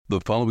The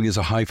following is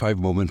a high-five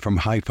moment from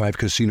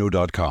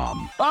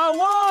highfivecasino.com. I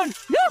won!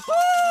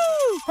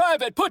 Yahoo!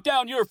 Private, put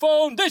down your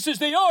phone. This is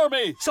the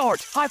Army.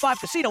 Sarge, High Five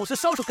Casino is a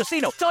social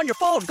casino. It's on your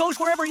phone. Goes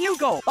wherever you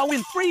go. I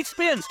win free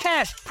spins,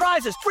 cash,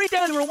 prizes, free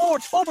daily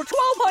rewards, over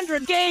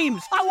 1,200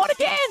 games. I won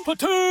again.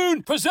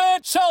 Platoon,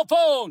 present cell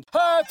phone.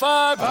 High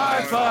Five.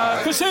 High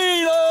Five.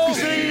 Casino.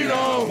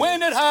 Casino.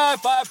 Win at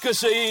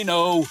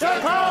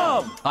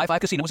highfivecasino.com. High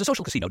Five Casino is a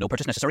social casino. No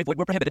purchase necessary. Void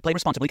where prohibited. Play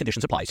responsibly.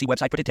 Conditions apply. See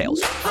website for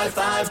details. High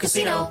Five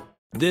Casino.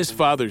 This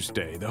Father's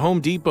Day, the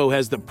Home Depot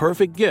has the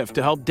perfect gift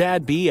to help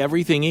Dad be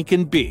everything he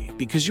can be,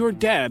 because your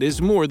dad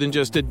is more than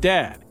just a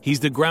dad. He's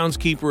the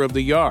groundskeeper of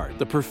the yard,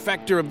 the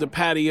perfecter of the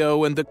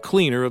patio, and the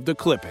cleaner of the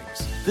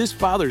clippings. This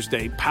Father's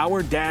Day,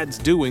 power Dad's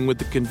doing with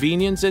the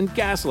convenience and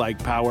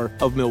gas-like power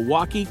of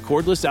Milwaukee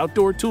cordless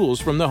outdoor tools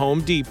from the Home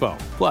Depot.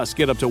 Plus,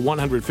 get up to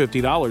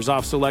 $150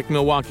 off select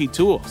Milwaukee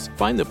tools.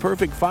 Find the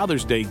perfect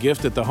Father's Day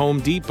gift at the Home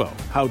Depot.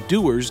 How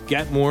doers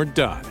get more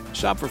done.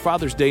 Shop for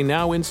Father's Day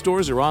now in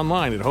stores or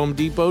online at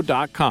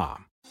homedepot.com.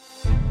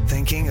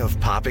 Thinking of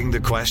popping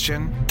the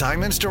question?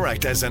 Diamonds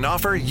Direct has an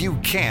offer you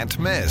can't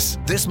miss.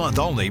 This month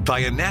only, buy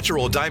a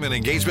natural diamond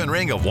engagement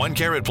ring of 1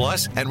 carat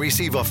plus and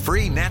receive a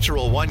free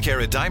natural 1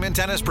 carat diamond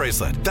tennis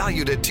bracelet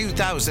valued at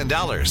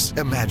 $2,000.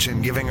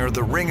 Imagine giving her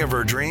the ring of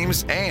her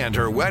dreams and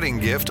her wedding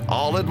gift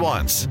all at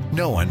once.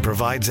 No one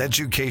provides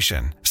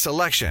education,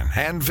 selection,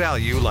 and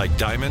value like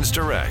Diamonds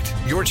Direct.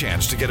 Your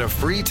chance to get a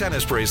free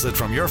tennis bracelet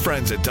from your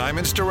friends at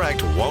Diamonds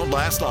Direct won't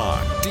last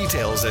long.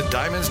 Details at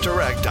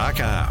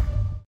diamondsdirect.com.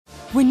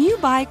 When you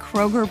buy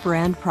Kroger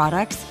brand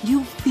products,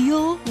 you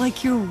feel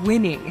like you're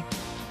winning.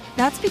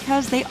 That's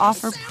because they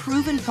offer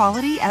proven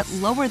quality at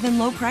lower than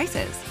low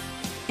prices.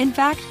 In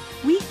fact,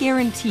 we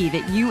guarantee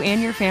that you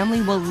and your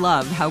family will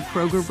love how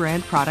Kroger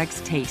brand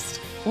products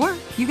taste, or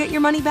you get your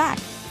money back.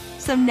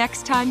 So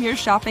next time you're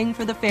shopping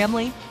for the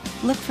family,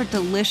 look for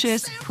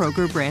delicious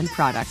Kroger brand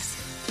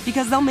products,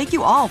 because they'll make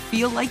you all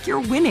feel like you're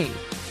winning.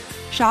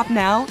 Shop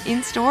now,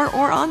 in-store,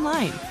 or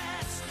online.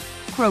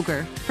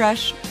 Kroger,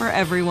 fresh for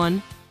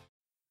everyone.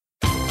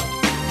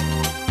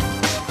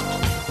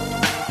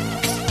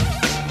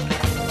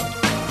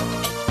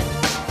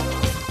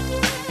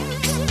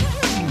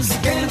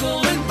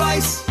 Scandal and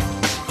vice,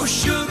 or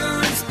sugar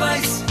and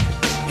spice.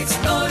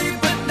 It's naughty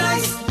but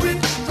nice with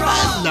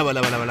Rob.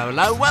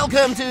 Hello.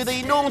 Welcome to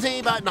the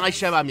Naughty But Nice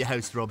Show. I'm your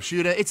host, Rob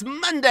Shooter. It's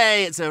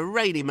Monday. It's a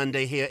rainy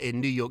Monday here in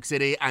New York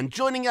City. And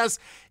joining us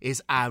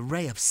is our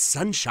ray of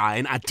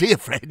sunshine, our dear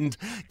friend,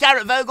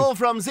 Garrett Vogel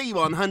from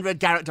Z100.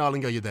 Garrett,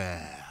 darling, are you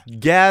there?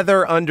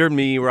 Gather under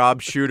me,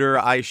 Rob Shooter.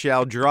 I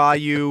shall draw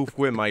you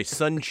with my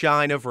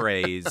sunshine of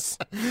rays.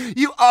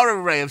 You are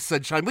a ray of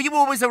sunshine. Were you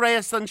always a ray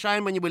of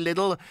sunshine when you were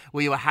little? Were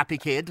you a happy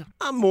kid?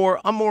 I'm more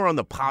on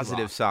the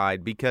positive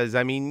side because,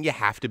 I mean, you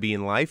have to be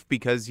in life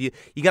because you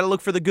got to look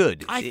for the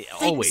good. I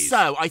always.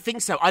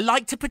 think so. I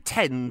like to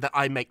pretend that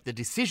I make the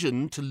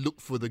decision to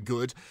look for the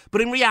good, but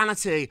in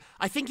reality,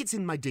 I think it's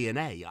in my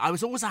DNA. I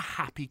was always a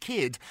happy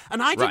kid,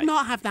 and I did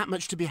not have that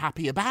much to be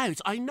happy about.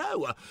 I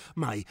know.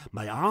 My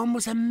arm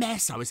was a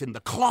mess. I was in the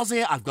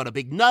closet. I've got a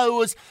big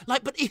nose.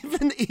 But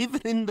even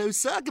in those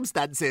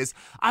circumstances,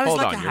 I was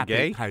Hold a on, happy. you're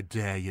gay? How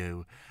dare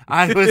you?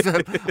 I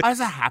was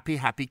a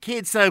happy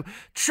kid. So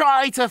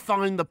try to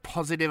find the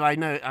positive. I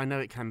know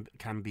it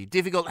can be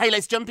difficult. Hey,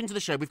 let's jump into the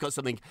show. We've got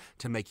something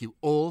to make you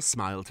all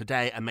smile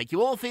today and make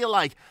you all feel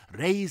like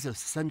rays of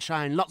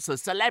sunshine. Lots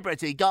of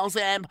celebrity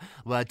gossip.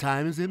 What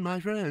time is it, my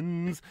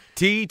friends?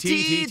 Tea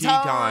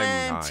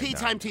time.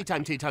 Tea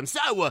time.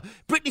 So,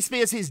 Britney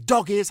Spears'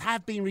 doggies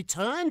have been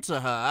returned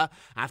to her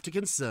after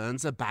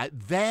concerns about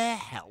their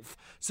health.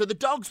 So the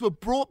dogs were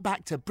brought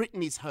back to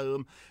Britney's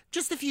home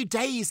just a few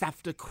days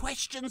after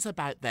questions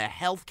about their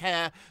health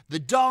care. The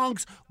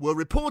dogs were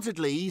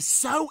reportedly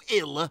so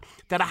ill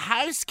that a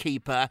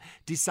housekeeper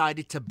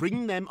decided to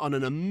bring them on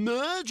an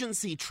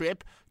emergency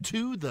trip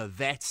to the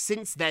vet.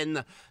 Since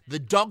then, the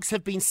dogs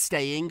have been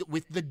staying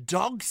with the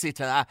dog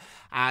sitter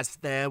as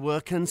there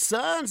were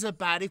concerns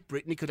about if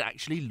Britney could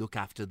actually look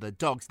after the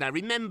dogs. Now,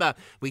 remember,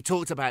 we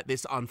talked about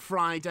this on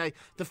Friday.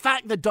 The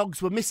fact the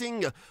dogs were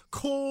missing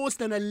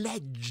caused an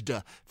alleged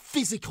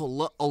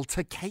physical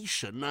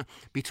altercation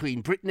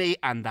between Britney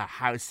and the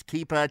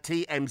housekeeper.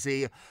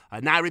 TMZ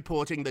are now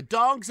reporting the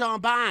dogs are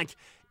back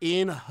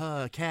in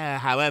her care.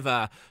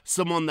 However,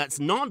 someone that's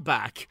not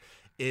back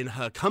in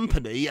her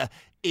company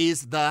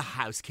is the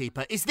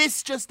housekeeper. Is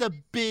this just a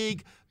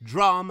big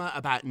drama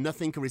about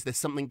nothing, or is there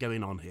something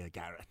going on here,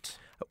 Garrett?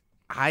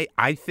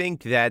 I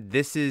think that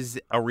this is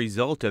a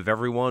result of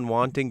everyone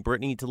wanting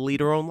Britney to lead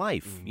her own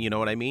life. You know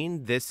what I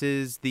mean? This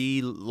is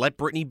the let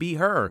Britney be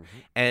her,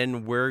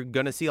 and we're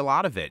going to see a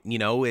lot of it.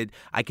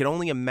 I can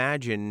only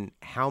imagine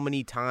how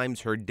many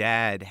times her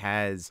dad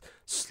has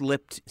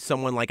slipped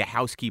someone like a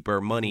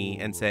housekeeper money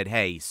and said,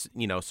 hey,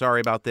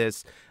 sorry about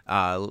this.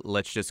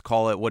 Let's just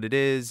call it what it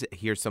is.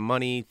 Here's some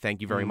money.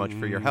 Thank you very much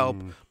for your help.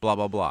 Blah,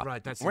 blah, blah.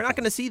 Right, We're not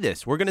going to see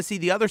this. We're going to see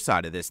the other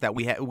side of this that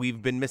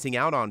we've been missing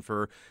out on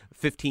for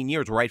 15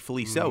 years,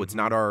 rightfully so. It's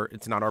not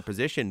our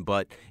position,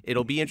 but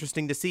it'll be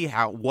interesting to see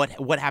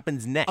what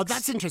happens next. Oh,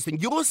 that's interesting.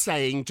 You're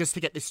saying, just to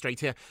get this straight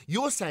here,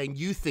 you're saying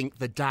you think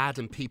the dad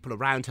and people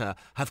around her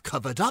have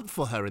covered up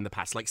for her in the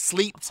past, like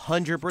sleeped.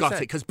 100%. Got it.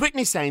 Because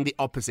Britney's saying the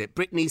opposite.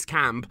 Britney's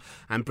camp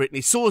and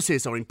Britney's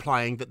sources are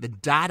implying that the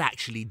dad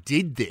actually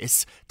did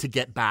this to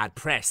get bad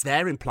press.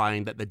 They're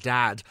implying that the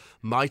dad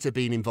might have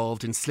been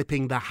involved in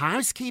slipping the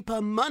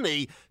housekeeper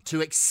money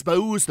to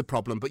expose the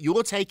problem, but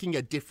you're taking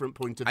a different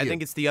point of view. I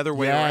think it's the other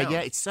way around.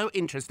 Yeah, it's so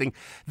interesting.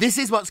 This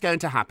is what's going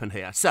to happen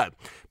here. So,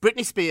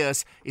 Britney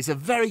Spears is a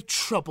very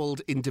troubled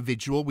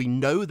individual. We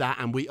know that,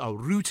 and we are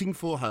rooting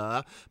for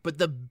her. But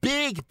the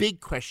big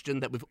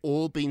question that we've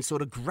all been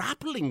sort of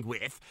grappling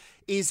with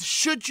is,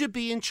 should you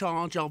be in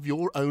charge of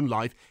your own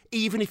life,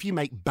 even if you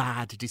make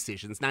bad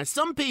decisions? Now,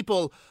 some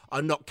people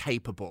are not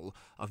capable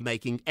of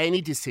making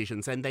any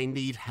decisions and they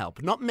need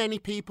help. Not many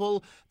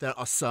people, there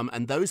are some,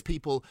 and those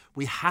people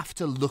we have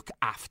to look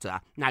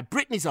after. Now,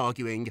 Britney's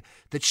arguing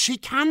that she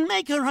can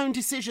make her own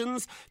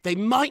decisions. They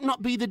might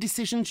not be the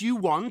decisions you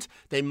want.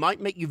 They might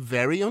make you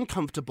very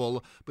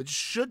uncomfortable, but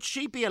should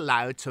she be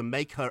allowed to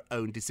make her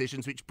own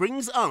decisions? Which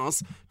brings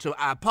us to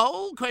our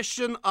poll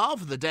question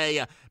of the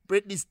day.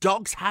 Britney's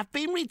dogs have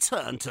been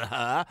returned to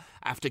her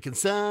after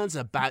concerns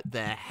about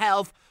their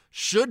health.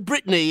 Should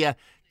Britney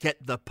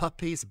get the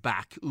puppies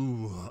back?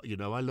 Ooh,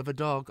 I love a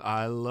dog.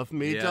 I love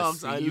me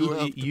dogs.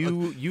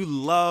 You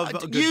love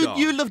a good dog.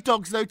 You love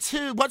dogs though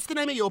too. What's the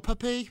name of your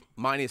puppy?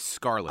 Mine is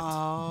Scarlet.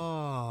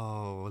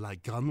 Oh,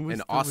 like Gone with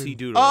an the Aussie Wind.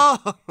 Doodle.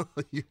 Oh,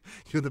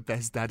 you're the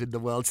best dad in the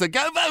world. So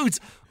go vote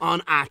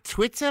on our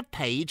Twitter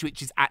page,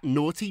 which is at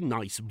Naughty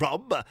Nice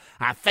Rob.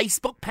 Our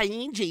Facebook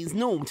page is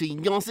Naughty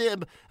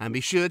Gossip, and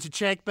be sure to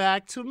check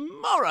back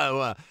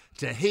tomorrow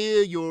to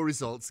hear your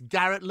results.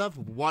 Garrett Love,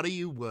 what are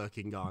you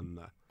working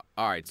on?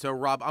 All right, so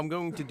Rob, I'm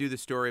going to do the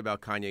story about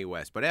Kanye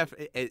West, but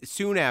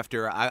soon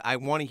after, I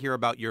want to hear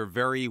about your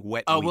very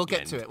wet weekend. We'll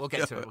get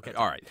to it.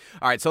 All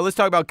right, so let's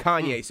talk about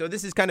Kanye. So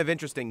this is kind of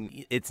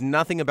interesting. It's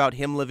nothing about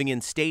him living in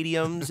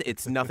stadiums.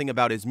 It's nothing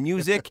about his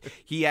music.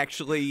 He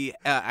actually,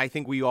 I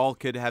think we all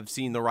could have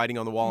seen the writing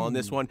on the wall on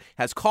this one,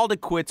 has called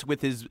it quits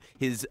with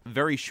his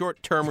very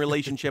short-term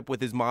relationship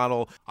with his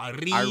model,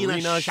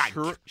 Irina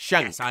Shayk.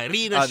 Yes,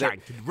 Irina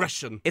Shayk,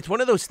 Russian. It's one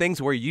of those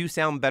things where you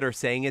sound better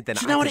saying it than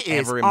Do you know I what could it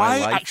is? ever in my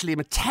life. I actually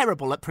am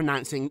terrible at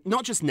pronouncing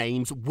not just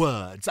names,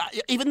 words.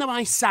 Even though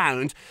I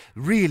sound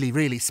really,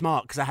 really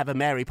smart because I have a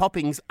Mary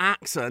Poppins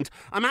accent,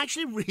 I'm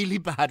actually really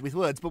bad with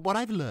words. But what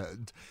I've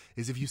learned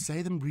is if you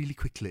say them really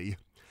quickly,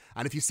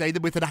 and if you say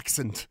them with an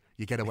accent,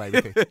 you get away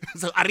with it.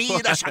 So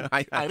Irina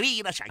Shayk,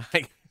 Irina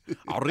Shayk.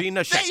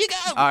 Irina Shayk.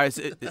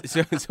 There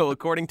you go. So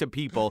according to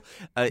people,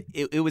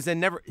 it was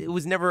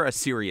never a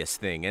serious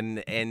thing,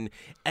 and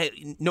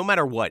no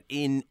matter what,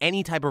 in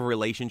any type of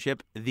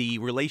relationship, the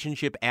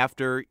relationship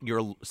after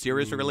your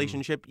serious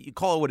relationship, you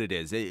call it what it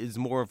is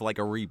more of like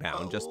a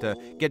rebound, just to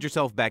get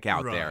yourself back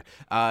out there.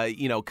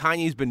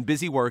 Kanye's been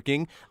busy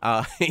working.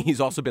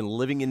 He's also been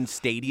living in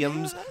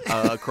stadiums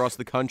across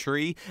the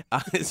country.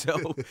 This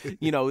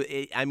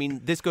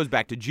goes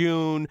back to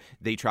June.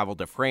 They traveled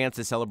to France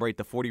to celebrate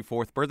the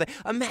 44th birthday.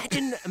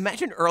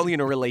 Imagine early in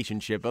a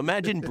relationship.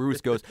 Imagine Bruce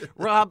goes,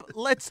 Rob,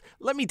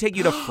 let me take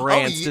you to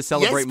France to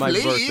celebrate my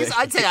birthday.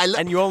 I'd say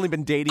and you've only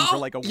been dating for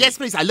like a week. Yes,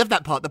 please. I love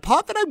that part. The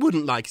part that I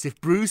wouldn't like is if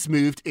Bruce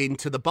moved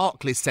into the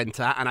Barclays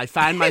Centre and I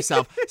found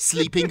myself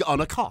sleeping on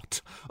a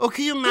cot. Or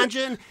can you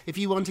imagine if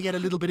you want to get a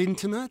little bit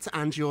intimate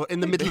and you're in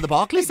the middle of the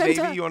Barclays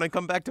Centre? Maybe you want to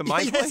come back to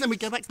my place? Yes, and we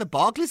go back to the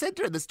Barclays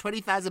Centre and there's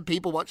 20,000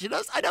 people watching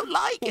us. I don't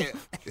like it.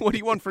 What do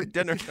you want for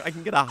dinner? I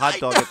can get a hot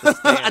dog at the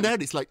stand. I know,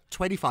 it's like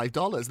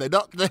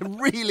 $25. They're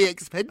really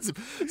expensive.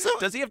 So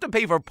does he have to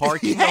pay for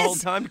parking the whole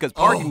time? Because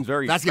parking's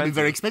very expensive. That's going to be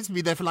very expensive to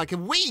be there for like a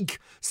week.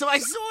 So I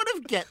sort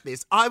of get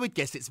this. I would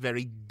guess it's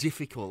very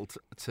difficult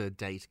to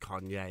date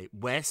Kanye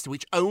West,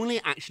 which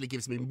only actually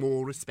gives me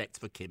more respect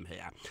for Kim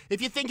here.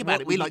 If you think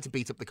about it, we like to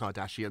beat up the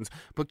Kardashians,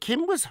 but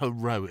Kim was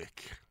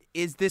heroic.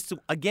 Is this,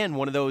 again,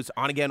 one of those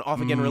on-again,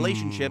 off-again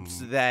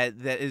relationships that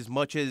as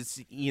much as,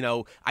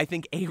 I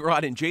think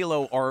A-Rod and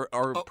J-Lo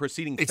are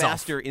proceeding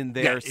faster in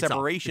their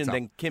separation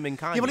than Kim and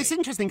Kanye? Yeah, well, it's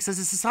interesting because as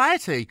a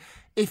society,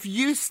 if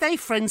you stay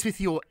friends with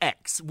your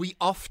ex, we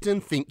often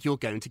think you're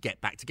going to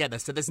get back together.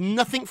 So there's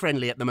nothing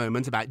friendly at the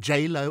moment about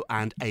J-Lo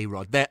and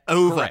A-Rod. They're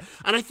over. Correct.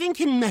 And I think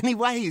in many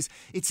ways,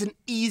 it's an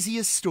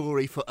easier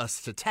story for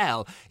us to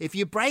tell. If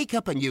you break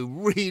up and you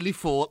really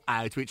fall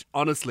out, which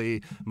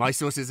honestly, my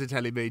sources are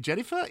telling me,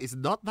 Jennifer is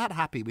not that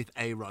happy with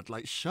A-Rod.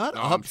 Like, shut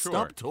up,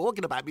 stop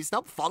talking about me,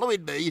 stop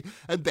following me,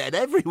 and then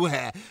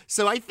everywhere.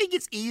 So I think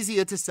it's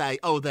easier to say,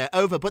 oh, they're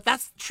over. But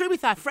that's true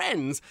with our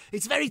friends.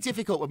 It's very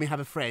difficult when we have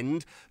a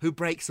friend who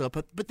breaks up,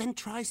 but then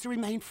tries to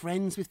remain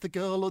friends with the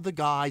girl or the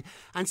guy.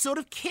 And sort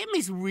of Kim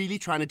is really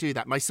trying to do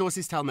that. My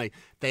sources tell me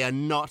they are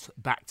not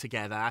back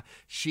together.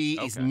 She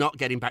is not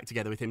getting back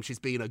together with him. She's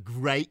been a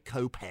great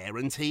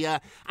co-parent here,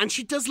 and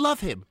she does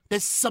love him.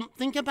 There's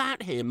something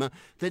about him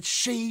that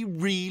she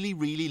really,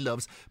 really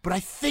loves. But I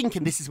think,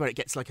 and this is where it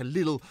gets like a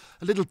little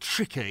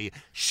tricky,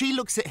 she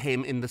looks at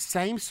him in the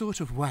same sort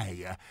of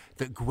way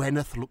that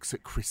Gwyneth looks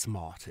at Chris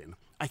Martin.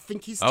 I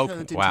think he's turned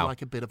into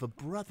like a bit of a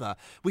brother,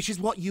 which is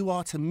what you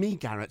are to me,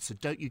 Garrett. So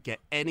don't you get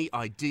any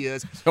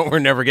ideas. So we're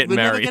never getting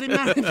married. We're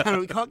never getting married,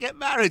 Garrett. We can't get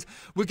married.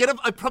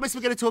 I promise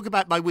we're going to talk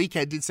about my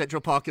weekend in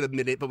Central Park in a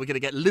minute, but we're going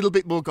to get a little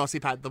bit more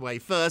gossip out of the way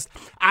first.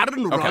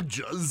 Aaron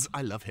Rodgers,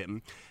 I love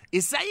him,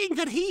 is saying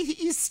that he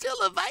is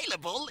still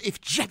available if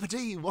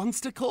Jeopardy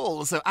wants to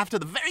call. So after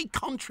the very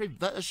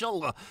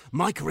controversial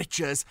Mike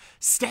Richards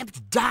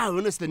stepped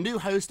down as the new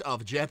host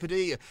of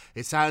Jeopardy,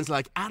 it sounds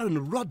like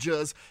Aaron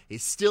Rodgers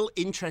is still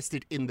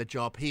interested in the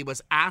job. He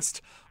was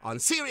asked on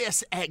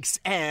Sirius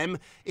XM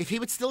if he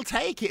would still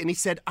take it, and he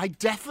said, I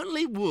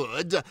definitely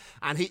would.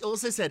 And he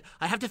also said,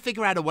 I have to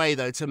figure out a way,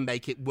 though, to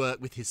make it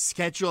work with his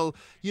schedule.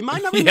 You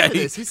might not remember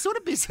this. He's sort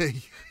of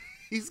busy.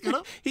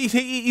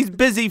 He's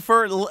busy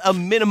for a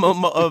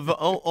minimum of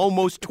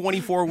almost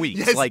 24 weeks.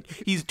 Yes. Like,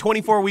 he's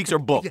 24 weeks are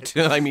booked.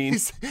 Yes. I mean,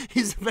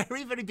 he's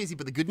very, very busy.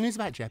 But the good news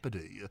about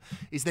Jeopardy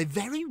is they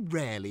very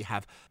rarely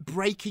have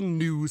breaking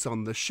news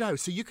on the show.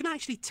 So you can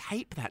actually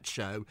tape that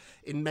show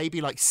in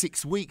maybe like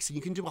 6 weeks, and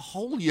you can do a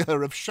whole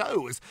year of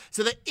shows.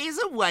 So there is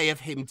a way of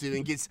him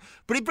doing it.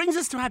 But it brings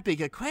us to our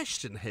bigger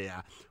question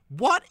here.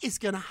 What is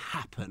going to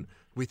happen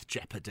with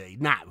Jeopardy?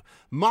 Now,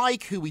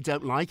 Mike, who we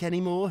don't like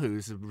anymore,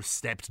 who's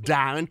stepped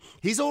down,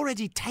 he's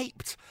already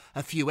taped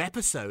a few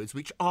episodes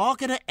which are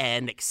going to air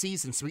next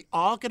season, so we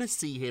are going to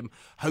see him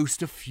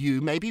host a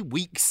few, maybe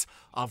weeks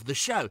of the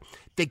show.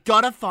 They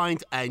got to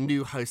find a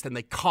new host, and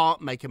they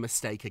can't make a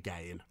mistake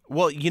again.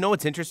 Well, you know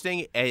what's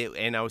interesting,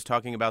 and I was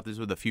talking about this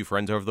with a few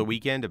friends over the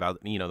weekend about,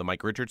 the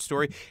Mike Richards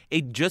story.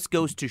 It just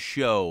goes to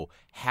show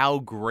how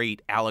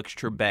great Alex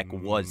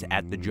Trebek was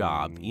at the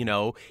job.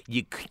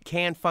 You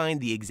can't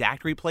find the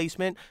exact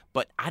replacement,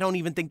 but I don't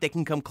even think they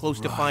can come close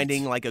to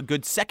finding like a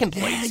good second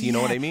place. You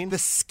know what I mean? The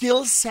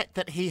skill set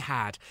that he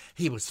had.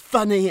 He was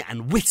funny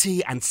and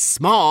witty and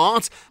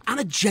smart and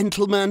a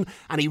gentleman,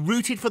 and he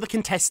rooted for the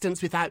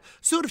contestants without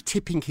sort of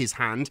tipping his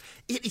hand.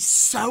 It is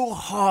so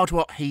hard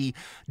what he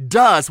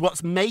does.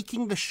 What's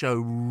making the show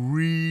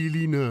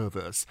really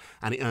nervous,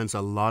 and it earns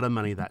a lot of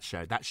money, that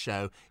show. That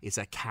show is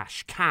a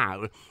cash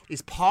cow.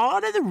 Is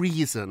part of the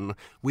reason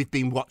we've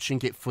been watching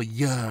it for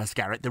years,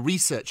 Garrett. The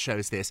research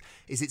shows this,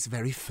 is it's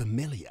very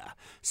familiar.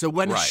 So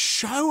when a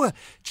show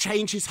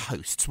changes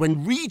hosts,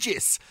 when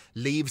Regis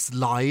leaves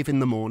live in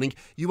the morning,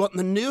 you want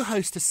the new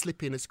host to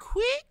slip in as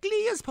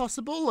quickly as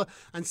possible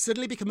and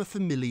suddenly become a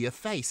familiar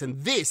face.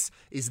 And this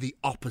is the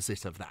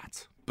opposite of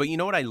that. But you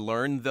know what I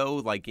learned, though?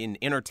 Like in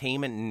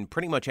entertainment and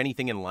pretty much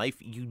anything in life,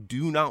 you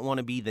do not want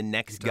to be the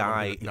next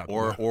guy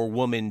or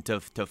woman to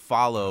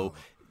follow.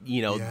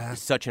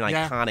 Such an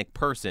iconic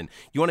person.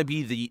 You want to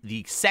be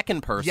the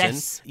second person,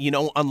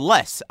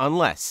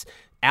 unless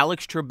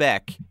Alex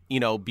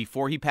Trebek,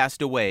 before he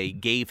passed away,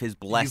 gave his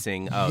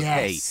blessing of,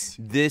 hey,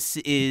 this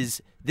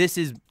is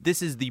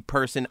the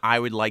person I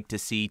would like to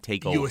see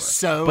take over. You were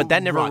so But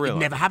that never right. really. It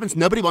never happens.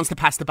 Nobody wants to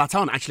pass the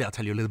baton. Actually, I'll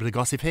tell you a little bit of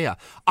gossip here.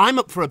 I'm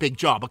up for a big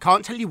job. I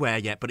can't tell you where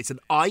yet, but it's an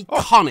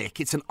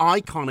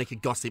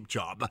iconic gossip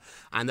job.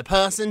 And the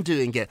person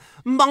doing it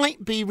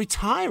might be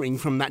retiring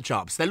from that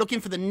job. So they're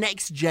looking for the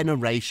next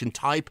generation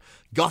type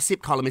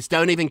gossip columnist.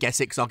 Don't even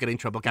guess it, because I'll get in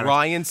trouble, Garrett.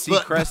 Ryan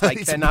Seacrest, I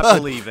cannot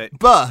believe it.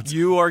 But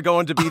you are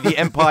going to be the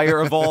empire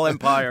of all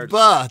empires.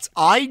 But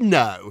I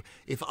know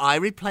if I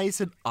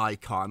replace an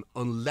icon,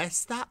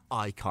 unless that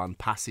icon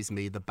passes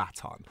me the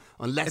baton,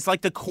 it's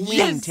like the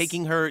queen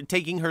taking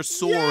her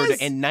sword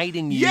and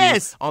knighting you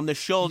on the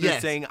shoulder,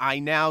 saying, "I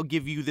now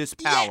give you this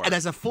power." Yeah. And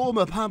as a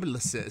former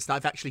publicist,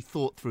 I've actually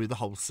thought through the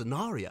whole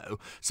scenario.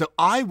 So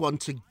I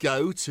want to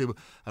go to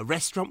a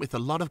restaurant with a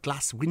lot of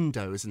glass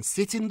windows and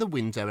sit in the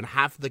window and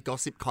have the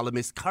gossip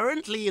columnist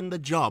currently in the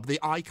job, the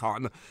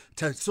icon,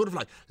 to sort of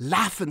like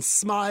laugh and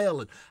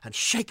smile and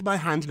shake my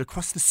hand. And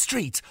across the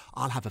street,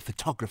 I'll have a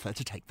photographer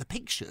to take the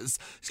pictures,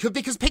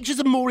 because pictures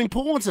are more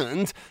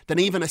important than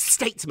even a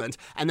statement.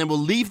 And then we'll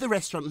leave the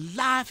restaurant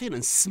laughing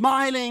and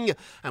smiling,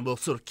 and we'll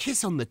sort of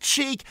kiss on the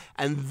cheek.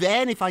 And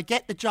then if I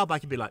get the job, I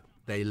can be like,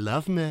 they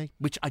love me,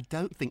 which I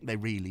don't think they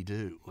really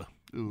do.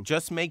 Ooh.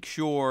 Just make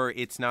sure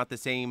it's not the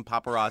same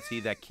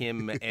paparazzi that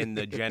Kim and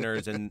the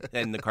Jenners and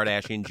the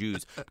Kardashian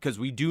Jews, because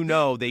we do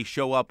know they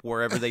show up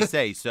wherever they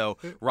say. So,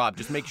 Rob,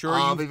 just make sure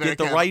you get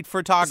the right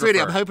photographer. Sweetie,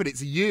 I'm hoping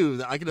it's you,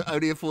 that I can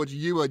only afford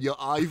you on your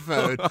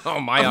iPhone. Oh,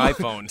 my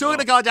iPhone.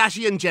 Talking to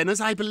Kardashian Jenners,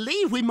 I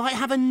believe we might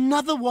have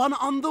another one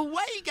on the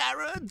way,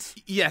 Garrett.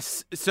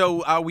 Yes.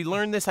 So we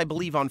learned this, I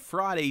believe, on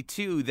Friday,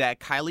 too,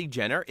 that Kylie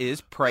Jenner is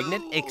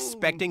pregnant,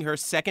 expecting her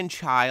second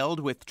child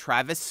with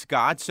Travis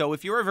Scott. So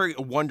if you're ever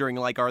wondering,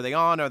 like, are they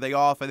on? Are they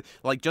off? And,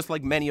 like, just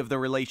like many of the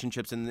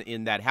relationships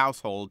in that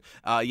household,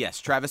 yes,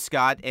 Travis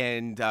Scott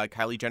and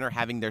Kylie Jenner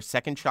having their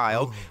second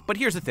child. But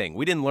here's the thing.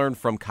 We didn't learn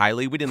from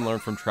Kylie. We didn't learn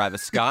from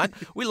Travis Scott.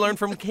 We learned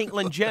from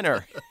Caitlyn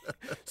Jenner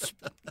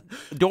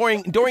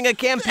during a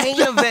campaign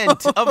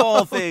event, of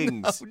all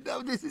things. Oh,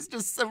 no, this is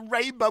just a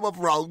rainbow of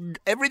wrong.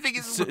 Everything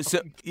is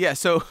wrong.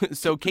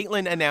 So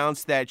Caitlyn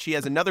announced that she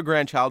has another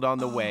grandchild on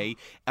the way.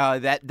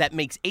 That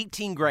makes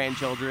 18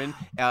 grandchildren.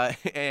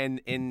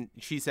 And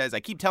she says, I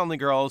keep telling the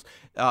girls,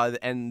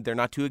 and they're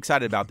not too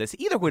excited about this.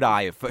 Either would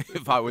I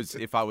if I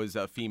was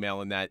a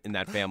female in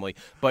that family.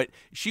 But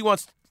she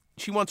wants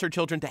her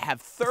children to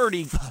have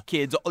 30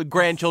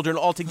 grandchildren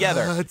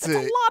altogether. That's a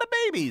lot of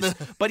babies.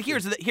 But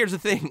here's the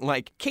thing.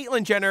 Like,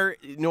 Caitlyn Jenner,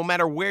 no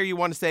matter where you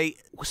want to say,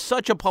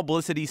 such a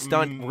publicity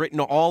stunt written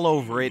all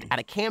over it at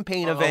a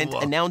campaign event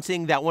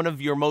announcing that one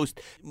of your most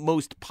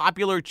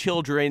popular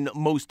children,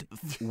 most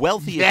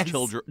wealthiest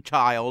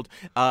child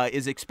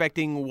is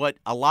expecting what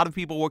a lot of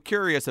people were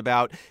curious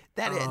about.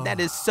 That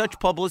is such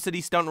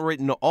publicity stunt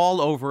written all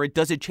over it.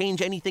 Does it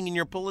change anything in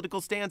your political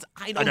stance?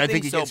 I don't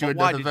think it so. Gets you But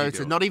why another did you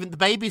voter. do? Not even the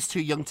baby's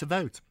too young to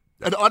vote.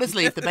 And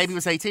honestly, if the baby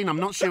was 18, I'm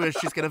not sure if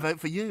she's going to vote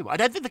for you. I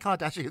don't think the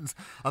Kardashians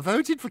are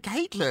voted for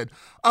Caitlyn.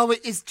 Oh,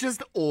 it is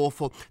just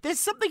awful.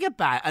 There's something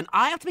about, and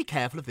I have to be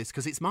careful of this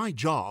because it's my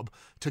job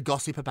to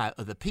gossip about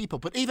other people.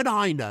 But even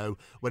I know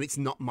when it's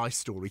not my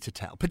story to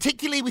tell,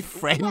 particularly with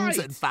friends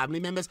and family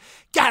members.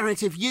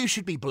 Garrett, if you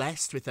should be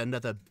blessed with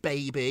another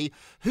baby,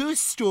 whose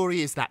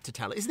story is that to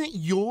tell? Isn't it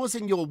yours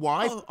and your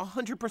wife? Oh,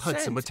 100%.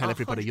 Hudson would tell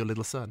everybody your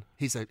little son.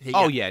 He's a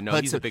Hudson,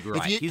 he's a big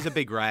rat. You... He's a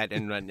big rat,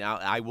 and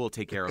I will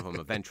take care of him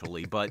eventually.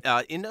 But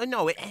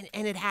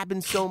it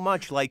happens so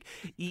much. Like,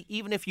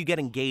 even if you get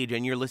engaged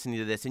and you're listening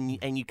to this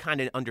and you kind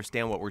of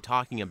understand what we're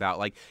talking about,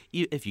 like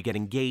if you get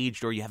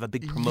engaged or you have a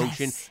big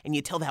promotion and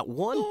you tell that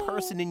one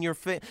person in your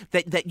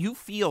that you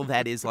feel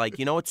that is like,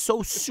 it's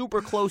so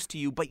super close to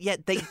you, but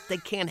yet they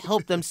can't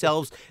help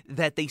themselves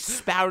that they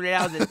spout it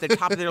out at the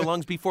top of their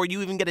lungs before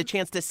you even get a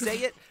chance to say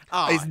it.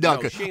 It's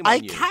not good. Shame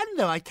on you.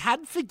 I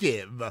can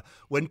forgive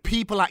when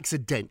people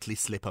accidentally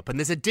slip up. And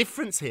there's a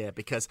difference here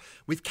because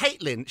with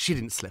Caitlyn, she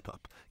didn't slip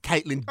up.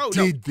 Caitlyn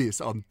did this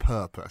on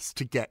purpose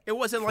to get... It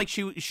wasn't like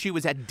she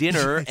was at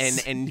dinner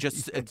and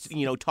just,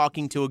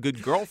 talking to a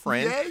good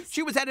girlfriend. Yes.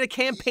 She was at a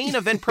campaign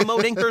event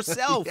promoting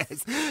herself.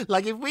 Yes.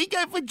 Like, if we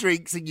go for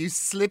drinks and you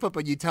slip up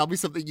and you tell me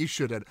something you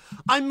shouldn't,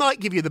 I might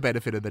give you the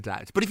benefit of the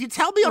doubt. But if you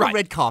tell me on a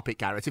red carpet,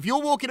 Garrett, if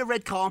you're walking a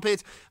red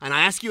carpet and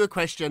I ask you a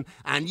question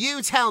and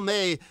you tell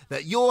me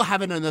that you're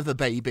having another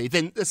baby,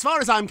 then as far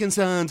as I'm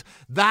concerned,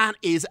 that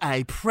is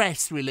a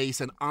press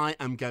release and I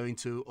am going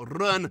to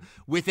run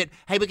with it.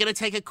 Hey, we're going to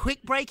take a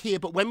quick break here,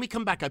 but when we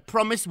come back, I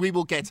promise we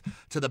will get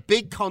to the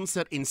big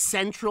concert in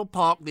Central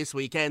Park this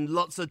weekend.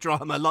 Lots of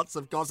drama, lots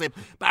of gossip.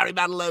 Barry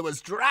Manilow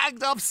was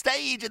dragged off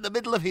stage in the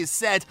middle of his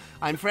set.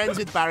 I'm friends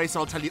with Barry,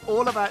 so I'll tell you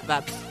all about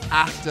that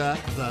after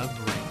the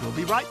break. We'll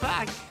be right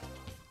back.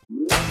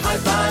 High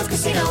Five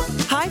Casino.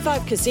 High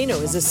Five Casino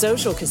is a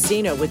social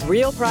casino with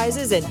real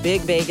prizes and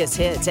big Vegas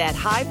hits at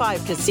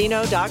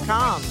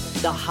highfivecasino.com.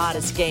 The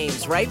hottest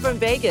games right from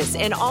Vegas,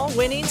 and all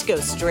winnings go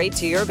straight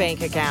to your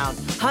bank account.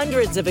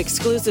 Hundreds of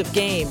exclusive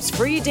games,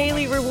 free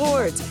daily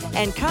rewards,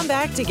 and come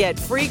back to get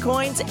free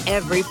coins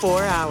every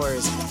 4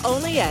 hours.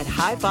 Only at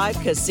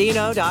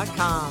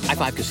highfivecasino.com. High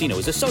Five Casino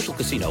is a social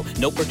casino.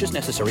 No purchase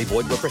necessary.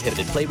 Void where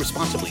prohibited. Play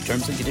responsibly.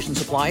 Terms and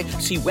conditions apply.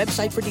 See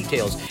website for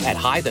details at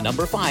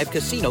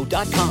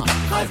high5casino.com.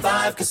 High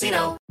Five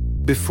Casino.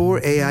 Before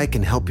AI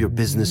can help your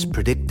business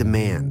predict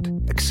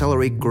demand,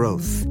 accelerate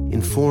growth,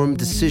 inform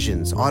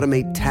decisions,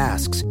 automate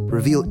tasks,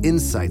 reveal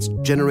insights,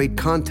 generate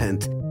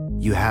content,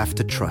 you have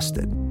to trust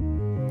it.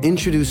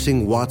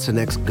 Introducing Watson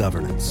X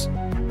Governance,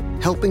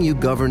 helping you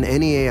govern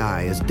any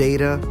AI as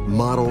data,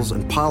 models,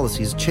 and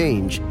policies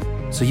change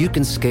so you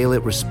can scale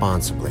it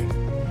responsibly.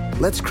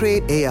 Let's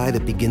create AI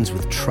that begins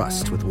with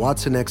trust with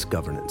Watson X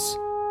Governance.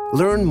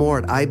 Learn more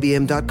at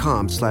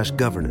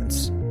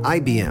ibm.com/governance.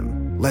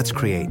 IBM. Let's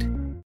create.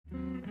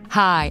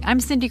 Hi, I'm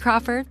Cindy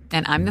Crawford,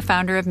 and I'm the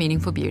founder of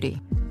Meaningful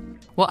Beauty.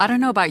 Well, I don't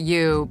know about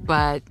you,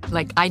 but,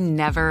 I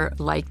never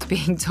liked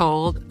being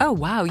told, oh,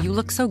 wow, you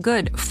look so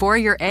good for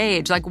your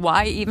age.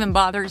 Why even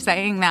bother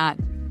saying that?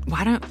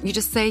 Why don't you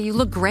just say you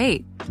look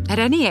great at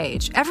any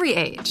age, every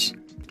age?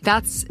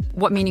 That's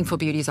what Meaningful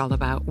Beauty is all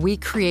about. We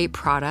create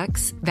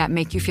products that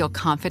make you feel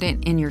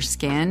confident in your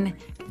skin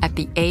at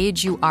the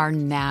age you are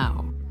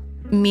now.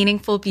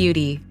 Meaningful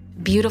Beauty.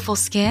 Beautiful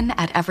skin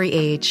at every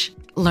age.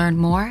 Learn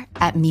more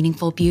at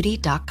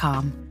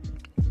meaningfulbeauty.com.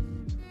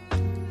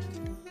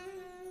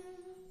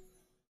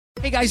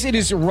 Hey guys, it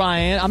is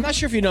Ryan. I'm not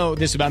sure if you know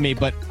this about me,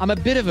 but I'm a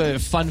bit of a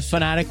fun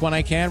fanatic when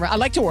I can. I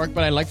like to work,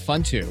 but I like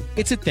fun too.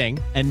 It's a thing.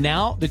 And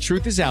now the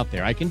truth is out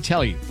there. I can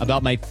tell you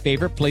about my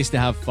favorite place to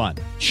have fun.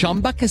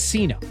 Chumba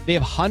Casino. They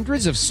have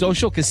hundreds of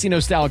social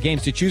casino style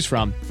games to choose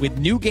from with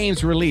new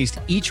games released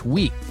each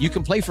week. You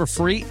can play for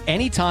free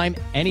anytime,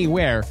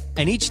 anywhere.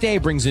 And each day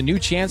brings a new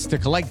chance to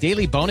collect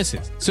daily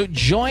bonuses. So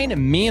join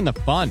me in the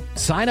fun.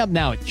 Sign up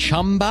now at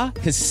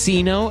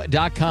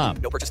ChumbaCasino.com.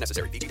 No purchase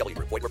necessary. VGW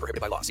Group. Void where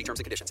prohibited by law. See terms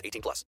and conditions.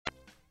 18+.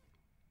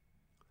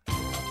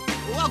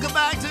 Welcome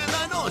back to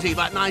the Naughty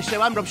But Nice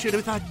Show. I'm Rob Shooter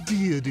with our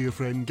dear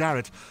friend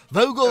Garrett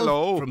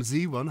Vogel from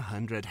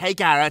Z100. Hey,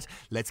 Garrett,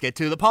 let's get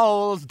to the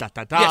polls. Da,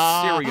 da, da.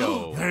 Yes, here we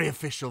go. Very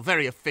official,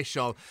 very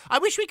official. I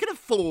wish we could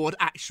afford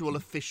actual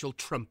official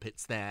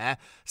trumpets there.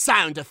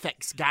 Sound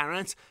effects,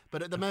 Garrett,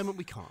 but at the moment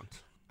we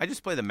can't. I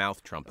just play the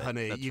mouth trumpet.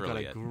 Honey, you've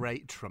really got a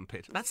great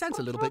trumpet. That sounds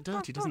a little bit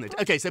dirty, doesn't it?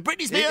 Okay, so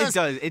Britney Spears... It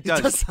does. It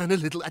does sound a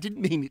little... I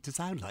didn't mean it to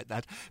sound like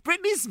that.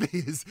 Britney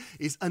Spears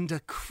is under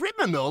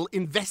criminal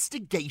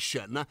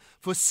investigation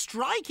for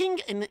striking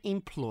an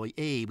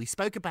employee. We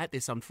spoke about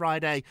this on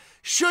Friday.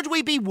 Should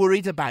we be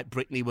worried about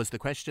Britney was the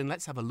question.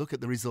 Let's have a look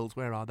at the results.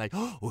 Where are they?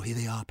 Oh, here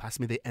they are. Pass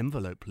me the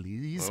envelope,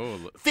 please.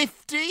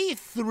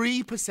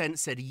 53%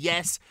 said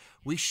yes,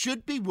 we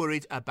should be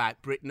worried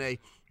about Britney.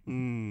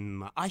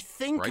 I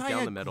think right I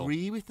down the agree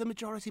middle. with the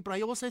majority, but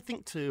I also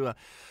think too,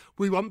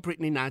 we want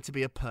Britney now to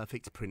be a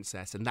perfect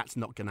princess, and that's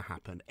not going to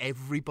happen.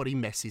 Everybody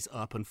messes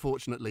up.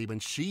 Unfortunately, when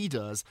she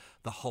does,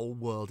 the whole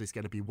world is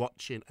going to be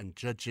watching and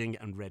judging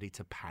and ready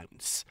to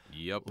pounce.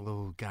 Yep.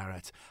 Oh,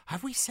 Garrett,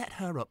 have we set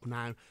her up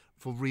now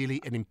for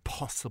really an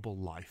impossible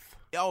life?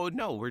 Oh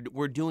no,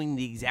 we're doing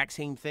the exact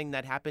same thing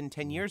that happened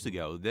 10 years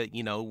ago. That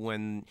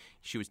when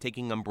she was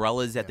taking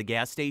umbrellas at the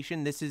gas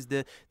station. This is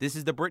the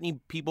Britney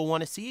people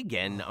want to see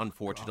again,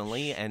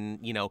 unfortunately. Gosh. And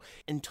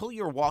until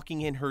you're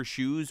walking in her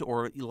shoes,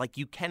 or like,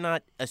 you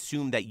cannot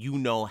assume that you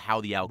know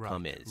how the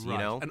outcome is.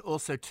 Right. And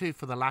also too,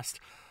 for the last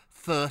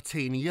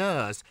 13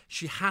 years,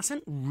 she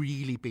hasn't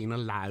really been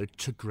allowed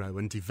to grow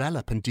and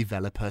develop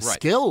her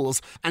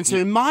skills. And so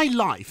in my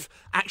life,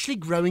 actually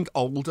growing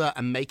older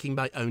and making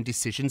my own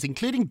decisions,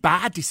 including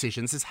bad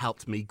decisions, has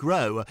helped me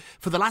grow.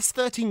 For the last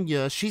 13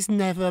 years, she's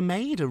never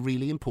made a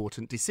really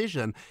important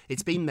decision.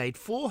 It's been made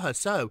for her.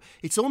 So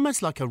it's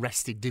almost like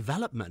arrested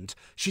development.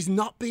 She's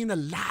not been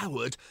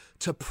allowed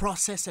to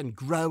process and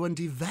grow and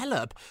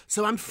develop.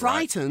 So I'm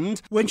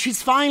frightened when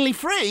she's finally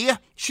free,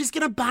 she's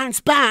going to bounce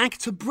back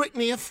to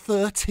Britney of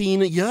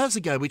 13 years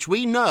ago, which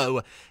we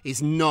know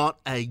is not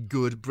a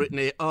good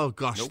Britney. Oh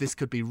gosh, This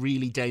could be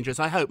really dangerous.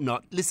 I hope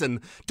not. Listen,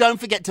 don't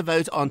forget to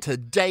vote on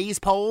today's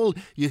poll.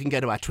 You can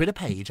go to our Twitter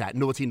page at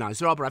Naughty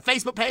Nice Rob, or our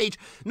Facebook page,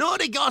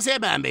 Naughty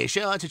Gossip, and be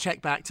sure to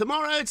check back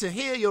tomorrow to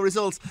hear your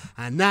results.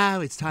 And now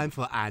it's time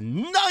for our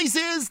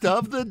nicest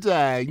of the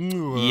day.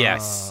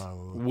 Yes.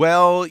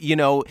 Well,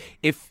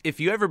 if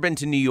you've ever been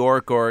to New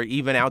York or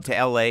even out to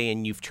L.A.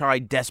 and you've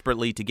tried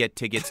desperately to get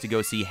tickets to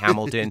go see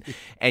Hamilton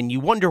and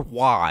you wonder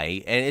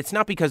why, and it's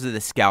not because of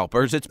the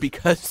scalpers, it's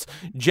because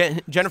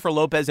Jennifer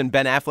Lopez and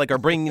Ben Affleck are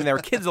bringing their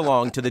kids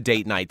along to the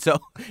date night. So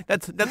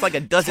that's like a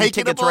dozen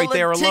tickets right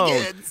there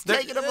alone.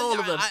 Taking them all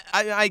of them.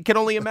 I can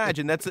only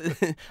imagine. That's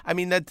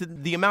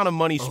the amount of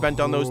money spent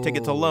on those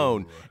tickets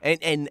alone.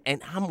 And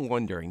I'm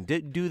wondering,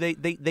 do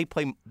they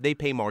pay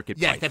market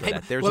price for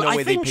that? There's no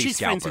way they pay scalpers. I think she's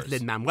friends with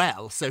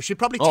Lin-Manuel, so she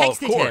probably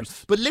texted him.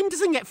 But Lin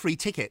doesn't get free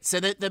tickets. So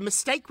the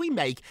mistake we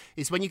make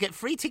is when you get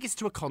free tickets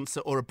to a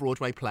concert or a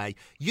Broadway play,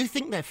 you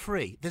think they're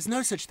free. There's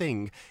no such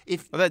thing.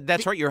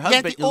 That's right, your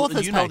husband.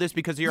 You know this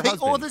because of your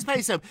husband. The authors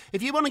pay. So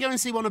if you want to go and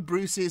see one of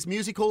Bruce's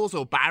musicals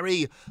or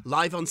Barry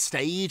live on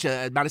stage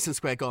at Madison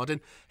Square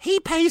Garden, he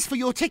pays for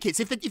your tickets.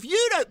 If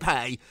you don't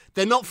pay,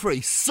 they're not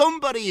free.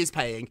 Somebody is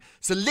paying.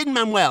 So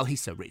Lin-Manuel,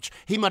 he's so rich,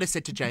 he might have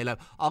said to J-Lo,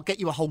 I'll get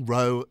you a whole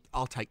row,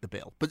 I'll take the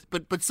bill.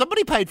 But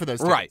somebody paid for those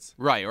tickets.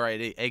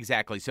 Right,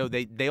 exactly. So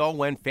they all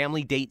went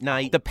family date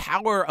night. The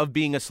power of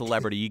being a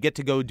celebrity, you get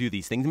to go do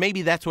these things.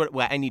 Maybe that's what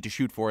I need to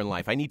shoot for in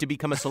life. I need to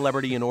become a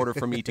celebrity in order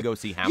for me to go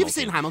see Hamilton. You've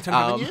seen Hamilton,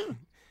 haven't you?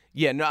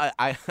 Yeah, no,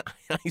 I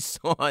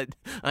saw it.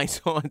 I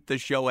saw it the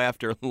show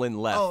after Lin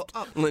left.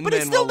 But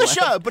it's still the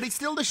show.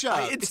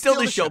 It's still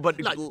the show. But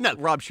no,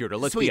 Rob Shooter,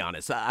 let's be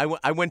honest.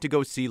 I went to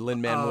go see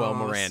Lin-Manuel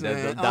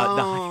Miranda.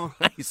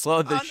 I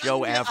saw the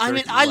show after. I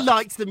mean, I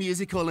liked the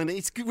musical, and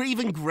it's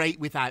even great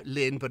without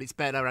Lin, but it's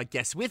better, I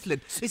guess, with Lin.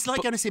 It's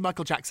like going to see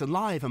Michael Jackson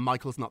live, and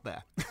Michael's not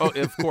there. Oh,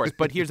 of course.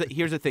 But here's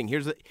the thing.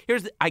 Here's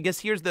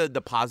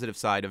the positive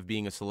side of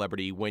being a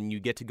celebrity when you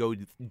get to go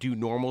do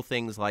normal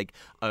things like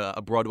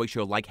a Broadway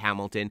show like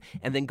Hamilton,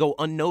 and then go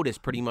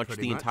unnoticed pretty much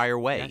the entire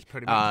way. Yes,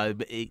 pretty much.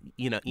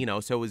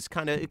 So it was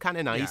kind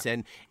of nice,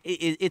 and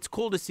it's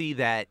cool to see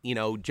that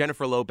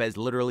Jennifer Lopez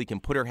literally can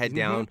put her head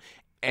down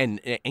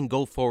and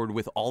go forward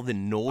with all the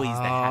noise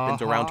that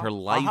happens around her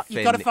life.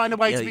 You've got to find a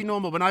way to be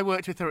normal. When I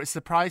worked with her, it was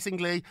surprising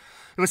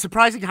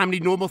how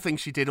many normal things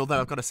she did. Although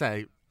I've got to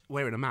say,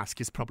 wearing a mask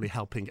is probably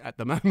helping at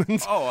the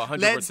moment. Oh, 100%.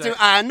 Let's do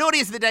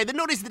Naughtiest of the Day. The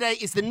Naughtiest of the Day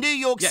is the New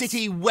York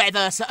City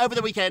weather. So over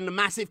the weekend, a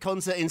massive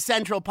concert in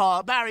Central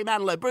Park. Barry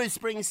Manilow, Bruce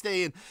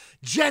Springsteen,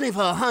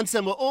 Jennifer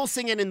Hudson were all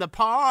singing in the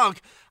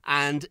park.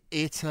 And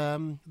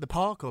the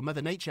park, or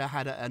Mother Nature,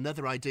 had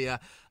another idea.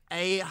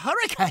 A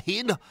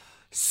hurricane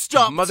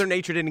stopped. Mother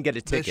Nature didn't get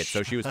a ticket,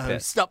 so she was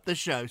pissed. Stop the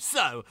show.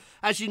 So,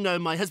 as you know,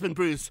 my husband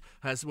Bruce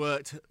has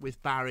worked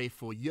with Barry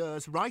for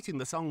years, writing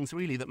the songs,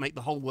 really, that make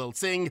the whole world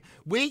sing.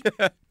 We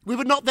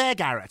were not there,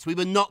 Garrett. We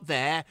were not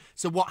there.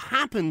 So what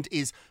happened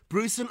is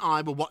Bruce and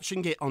I were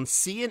watching it on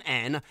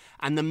CNN,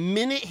 and the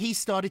minute he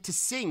started to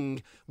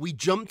sing, we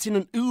jumped in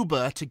an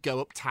Uber to go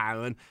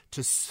uptown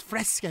to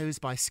Fresco's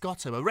by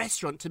Scotto, a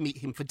restaurant, to meet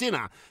him for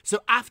dinner.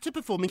 So after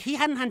performing, he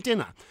hadn't had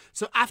dinner.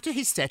 So after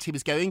his set, he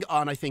was going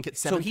on, I think, at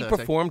 7:30. So he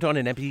performed on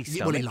an empty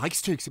stomach? Well, he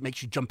likes to, because it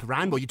makes you jump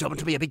around. Well, you don't want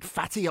to be a big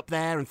fatty up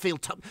there and feel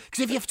because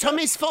if your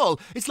tummy's full,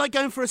 it's like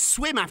going for a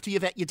swim after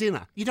you've ate your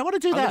dinner. You don't want to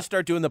do I'm that. going to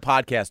start doing the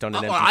podcast on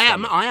an empty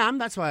stomach. I am.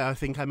 That's why I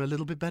think I'm a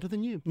little bit better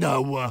than you.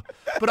 No,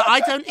 but I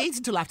don't eat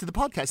until after the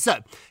podcast. So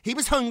he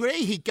was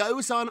hungry. He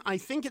goes on, I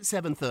think, at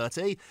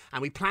 7:30,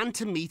 and we planned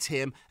to meet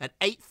him at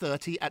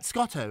 8:30 at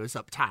Scotto's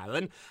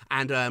uptown.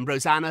 And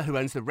Rosanna, who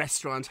owns the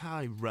restaurant,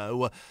 hi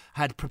Ro,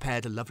 had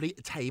prepared a lovely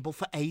table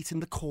for 8 in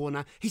the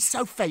corner. He's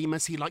so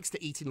famous. He likes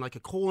to eat in like a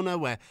corner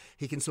where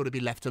he can sort of be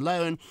left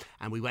alone.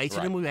 And we waited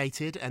and we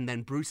waited, and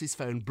then Bruce's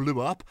phone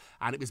blew up,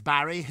 and it was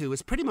Barry, who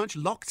was pretty much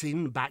locked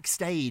in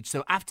backstage.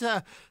 So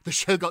after the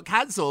show got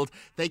cancelled,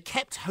 they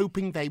kept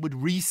hoping they would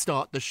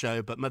restart the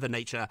show, but Mother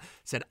Nature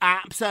said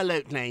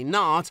absolutely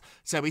not.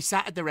 So we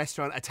sat at the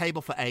restaurant, a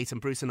table for 8,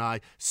 and Bruce and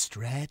I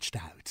stretched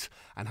out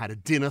and had a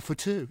dinner for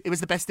 2. It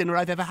was the best dinner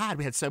I've ever had.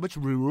 We had so much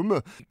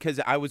room. Because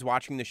I was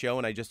watching the show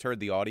and I just heard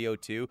the audio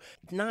too.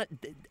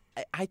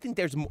 I think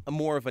there's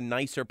more of a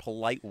nicer,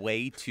 polite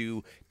way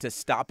to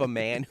stop a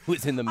man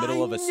who's in the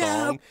middle of a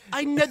song.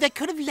 I know. They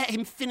could have let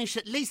him finish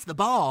at least the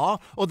bar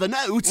or the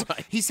note.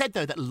 Right. He said,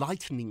 though, that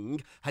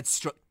lightning had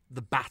struck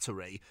the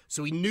battery,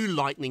 so he knew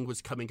lightning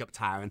was coming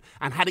uptown,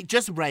 and had it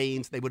just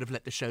rained, they would have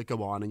let the show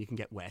go on and you can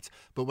get wet.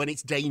 But when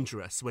it's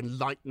dangerous, when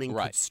lightning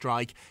could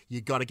strike,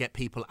 you got to get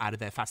people out of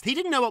there fast. He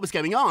didn't know what was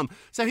going on,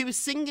 so he was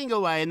singing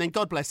away, and then,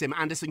 God bless him,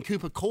 Anderson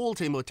Cooper called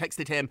him or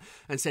texted him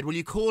and said, will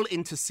you call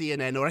into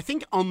CNN? Or I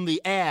think on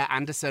the air,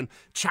 Anderson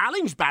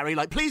challenged Barry,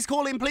 like, please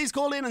call in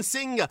and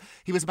sing.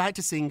 He was about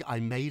to sing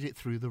I Made It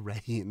Through the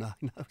Rain. I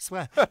know, I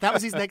swear. That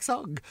was his next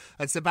song.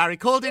 And so Barry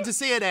called into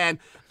CNN,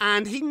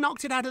 and he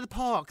knocked it out of the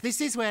park. This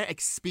is where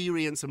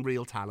experience and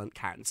real talent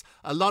counts.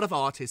 A lot of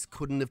artists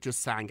couldn't have just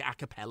sang a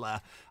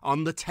cappella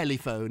on the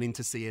telephone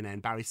into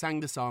CNN. Barry sang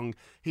the song.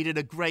 He did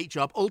a great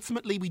job.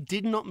 Ultimately, we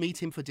did not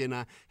meet him for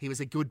dinner. He was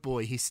a good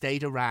boy. He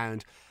stayed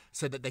around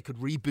so that they could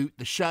reboot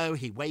the show.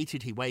 He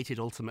waited.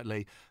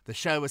 Ultimately, the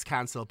show was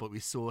cancelled, but we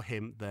saw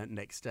him the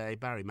next day.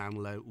 Barry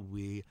Manilow,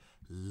 we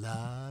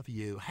love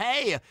you.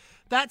 Hey,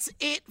 that's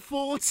it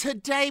for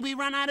today. We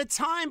ran out of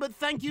time, but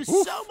thank you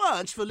so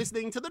much for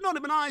listening to the Not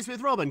Even Eyes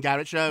with Rob and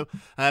Garrett show,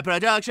 a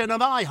production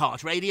of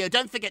iHeartRadio.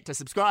 Don't forget to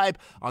subscribe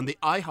on the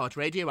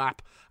iHeartRadio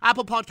app,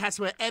 Apple Podcasts,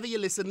 wherever you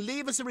listen.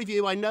 Leave us a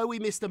review. I know we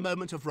missed a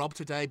moment of Rob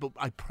today, but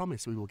I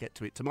promise we will get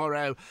to it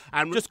tomorrow.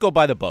 And just go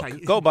buy the book.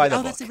 Go buy the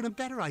book. Oh, that's even a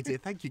better idea.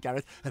 Thank you,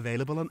 Gareth.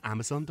 Available on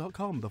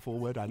Amazon.com, the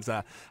 4-word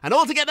answer. And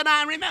all together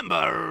now,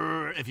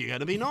 remember, if you're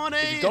going to be naughty,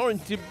 if you're going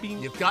to be,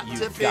 you've got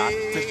to be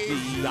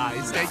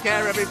nice. Take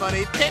care,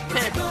 everybody. Pip,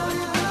 pip.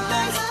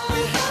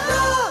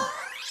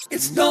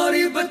 It's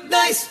naughty but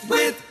nice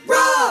with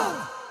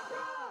Rob.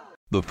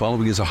 The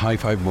following is a high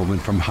five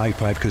moment from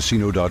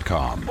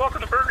highfivecasino.com.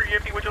 Welcome to Burger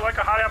Yippee. Would you like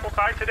a hot apple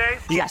pie today?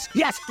 Yes,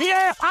 yeah,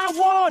 I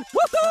won!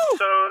 Woohoo!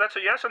 So that's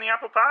a yes on the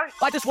apple pie?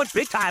 I just went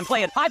big time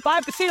playing High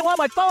Five Casino on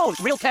my phone.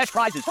 Real cash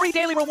prizes, free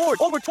daily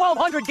rewards, over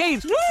 1,200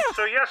 games. Yeah!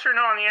 So yes or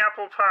no on the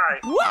apple pie?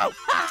 Whoa!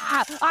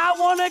 I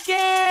won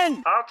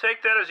again! I'll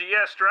take that as a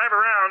yes. Drive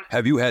around.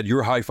 Have you had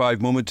your high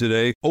five moment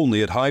today?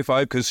 Only at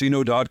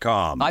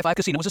highfivecasino.com. High Five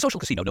Casino is a social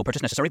casino. No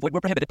purchase necessary. Void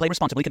where prohibited. Play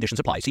responsibly. Conditions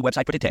apply. See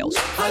website for details.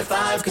 High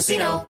Five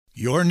Casino.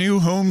 Your new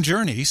home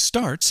journey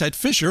starts at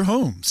Fisher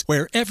Homes,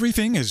 where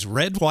everything is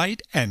red,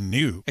 white, and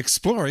new.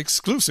 Explore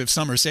exclusive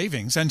summer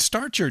savings and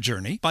start your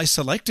journey by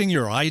selecting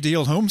your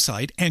ideal home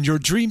site and your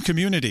dream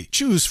community.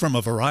 Choose from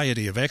a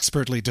variety of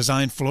expertly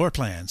designed floor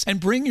plans and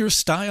bring your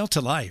style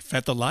to life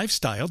at the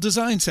Lifestyle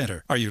Design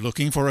Center. Are you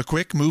looking for a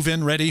quick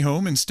move-in ready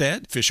home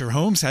instead? Fisher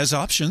Homes has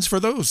options for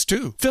those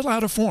too. Fill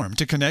out a form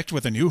to connect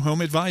with a new home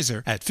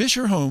advisor at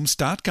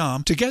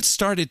FisherHomes.com to get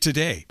started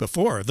today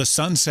before the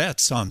sun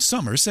sets on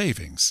summer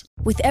savings.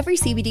 With every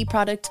CBD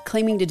product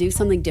claiming to do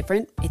something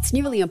different, it's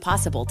nearly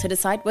impossible to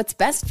decide what's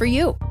best for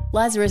you.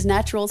 Lazarus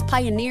Naturals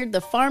pioneered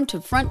the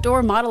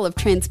farm-to-front-door model of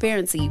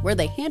transparency, where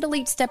they handle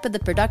each step of the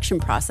production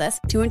process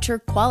to ensure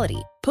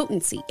quality,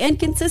 potency, and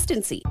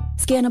consistency.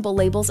 Scannable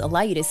labels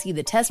allow you to see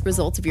the test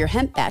results of your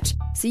hemp batch,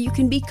 so you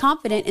can be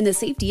confident in the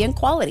safety and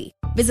quality.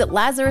 Visit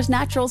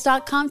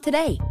LazarusNaturals.com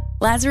today.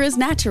 Lazarus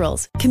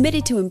Naturals,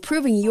 committed to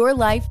improving your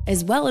life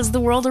as well as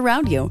the world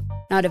around you.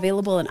 Not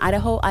available in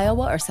Idaho,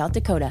 Iowa, or South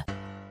Dakota.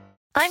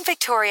 I'm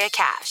Victoria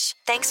Cash.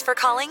 Thanks for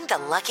calling the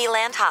Lucky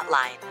Land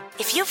Hotline.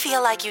 If you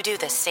feel like you do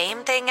the same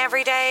thing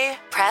every day,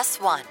 press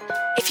 1.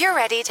 If you're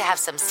ready to have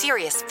some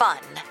serious fun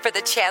for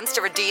the chance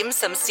to redeem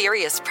some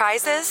serious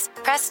prizes,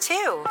 press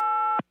 2.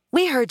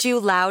 We heard you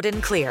loud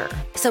and clear.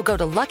 So go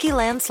to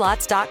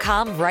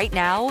LuckyLandSlots.com right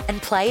now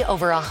and play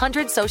over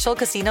 100 social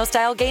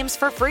casino-style games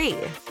for free.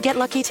 Get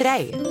lucky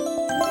today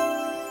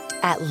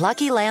at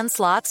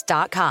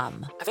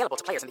LuckyLandSlots.com. Available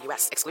to players in the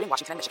U.S., excluding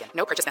Washington and Michigan.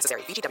 No purchase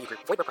necessary. VGW Group.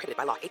 Void where prohibited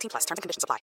by law. 18+. Terms and conditions apply.